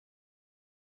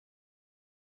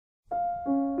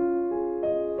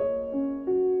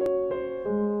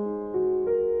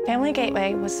Family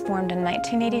Gateway was formed in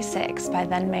 1986 by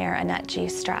then-Mayor Annette G.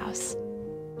 Strauss.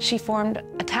 She formed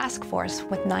a task force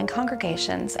with 9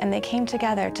 congregations, and they came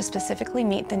together to specifically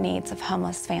meet the needs of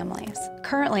homeless families.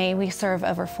 Currently, we serve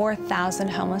over 4,000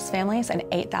 homeless families and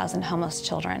 8,000 homeless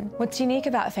children. What's unique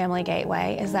about Family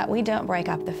Gateway is that we don't break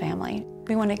up the family.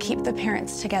 We want to keep the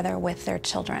parents together with their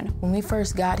children. When we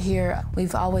first got here,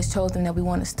 we've always told them that we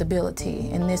wanted stability,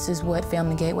 and this is what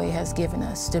Family Gateway has given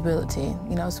us, stability.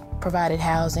 You know, it's provided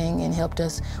housing and helped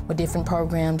us with different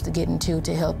programs to get into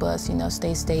to help us, you know,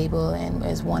 stay stable and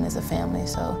as one as a family.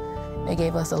 So they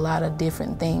gave us a lot of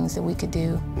different things that we could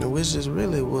do. Which is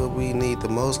really what we need the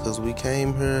most, because we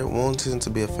came here wanting to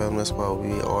be a family. That's why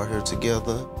we are here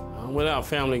together. Without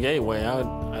Family Gateway,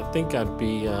 I think I'd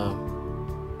be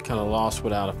kind of lost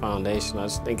without a foundation. I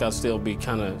just think I'd still be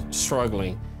kind of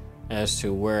struggling as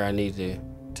to where I need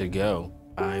to go.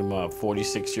 I'm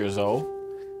 46 years old.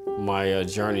 My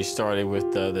journey started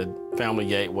with the Family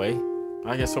Gateway,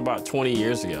 I guess about 20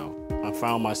 years ago. I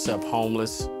found myself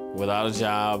homeless, without a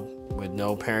job, with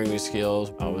no parenting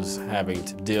skills. I was having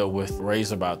to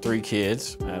raise about 3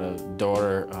 kids. I had a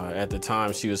daughter, at the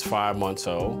time she was 5 months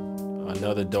old.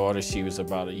 Another daughter, she was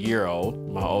about a year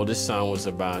old. My oldest son was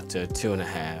about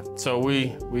 2.5. So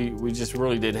we just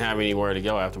really didn't have anywhere to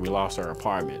go after we lost our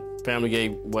apartment. Family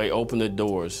Gateway opened the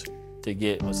doors to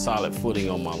get a solid footing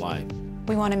on my life.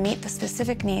 We want to meet the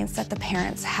specific needs that the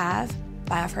parents have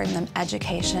by offering them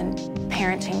education,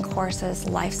 parenting courses,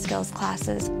 life skills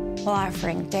classes, while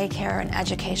offering daycare and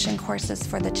education courses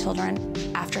for the children,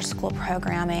 after-school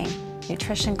programming,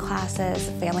 nutrition classes,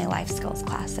 family life skills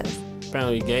classes.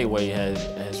 Family Gateway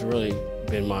has really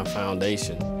been my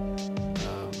foundation.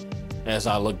 As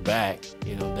I look back,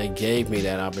 you know, they gave me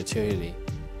that opportunity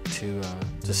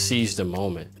to seize the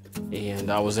moment.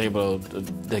 And I was able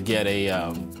to get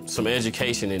some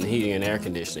education in heating and air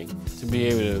conditioning, to be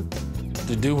able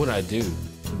to do what I do,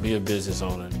 to be a business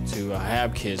owner, to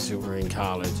have kids who are in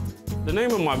college. The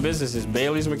name of my business is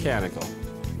Bailey's Mechanical.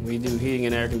 We do heating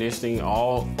and air conditioning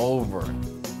all over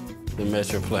the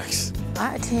Metroplex.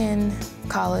 I attend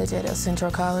college at a Central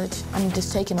College. I'm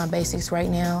just taking my basics right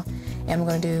now, and I'm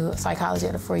going to do psychology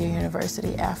at a 4-year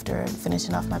university after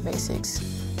finishing off my basics.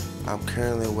 I'm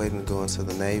currently waiting to go into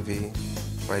the Navy.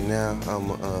 Right now,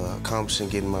 I'm accomplishing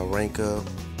getting my rank up,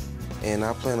 and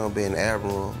I plan on being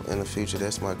admiral in the future.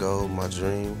 That's my goal, my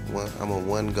dream. I'm a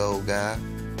one-goal guy,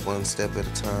 one step at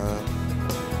a time.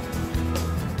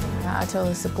 I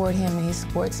totally support him, and he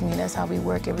supports me. That's how we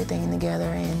work everything together,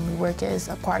 and we work as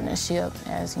a partnership,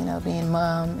 as, you know, being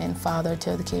mom and father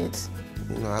to the kids.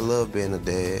 You know, I love being a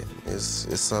dad.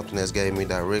 It's something that's gave me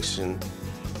direction.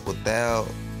 Without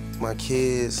my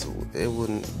kids, there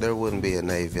wouldn't be a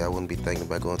Navy. I wouldn't be thinking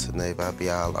about going to the Navy. I'd be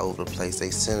all over the place. They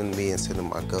sending me and sending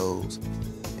my goals,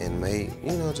 and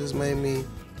just made me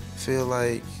feel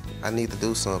like I need to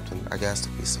do something. I got to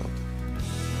be something.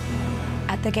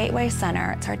 At the Gateway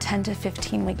Center, it's our 10 to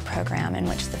 15-week program in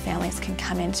which the families can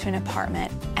come into an apartment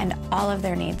and all of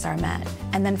their needs are met.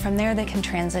 And then from there, they can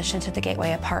transition to the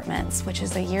Gateway Apartments, which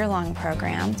is a year-long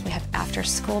program. We have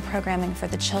after-school programming for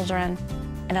the children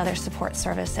and other support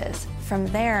services. From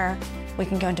there, we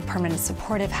can go into permanent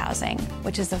supportive housing,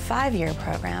 which is a 5-year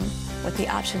program with the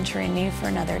option to renew for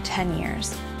another 10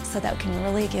 years, so that we can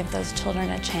really give those children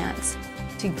a chance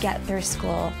to get through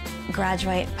school,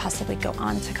 graduate, possibly go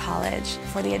on to college.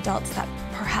 For the adults that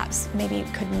perhaps maybe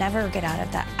could never get out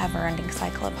of that ever-ending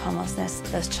cycle of homelessness,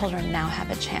 those children now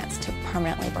have a chance to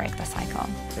permanently break the cycle.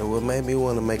 And what made me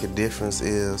want to make a difference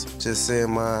is just seeing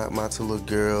my 2 little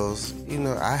girls. You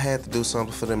know, I had to do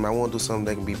something for them. I want to do something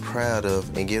they can be proud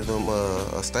of and give them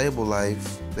a stable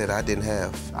life that I didn't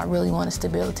have. I really wanted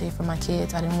stability for my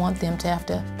kids. I didn't want them to have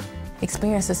to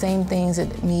experience the same things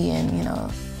that me and,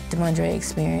 DeMondre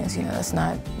experienced. That's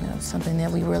not, something that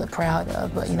we're really proud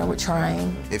of, but, we're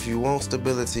trying. If you want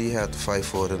stability, you have to fight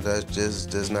for it, and that just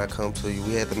does not come to you.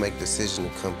 We had to make a decision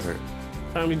to come here.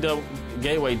 Family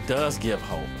Gateway does give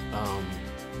hope.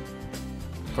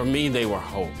 For me, they were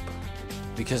hope,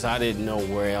 because I didn't know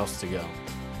where else to go.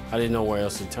 I didn't know where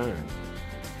else to turn.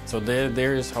 So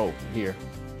there is hope here.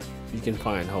 You can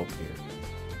find hope here.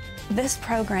 This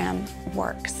program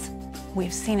works.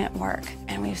 We've seen it work,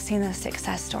 and we've seen the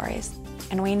success stories.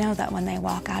 And we know that when they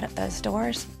walk out of those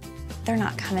doors, they're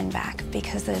not coming back,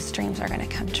 because those dreams are going to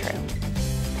come true.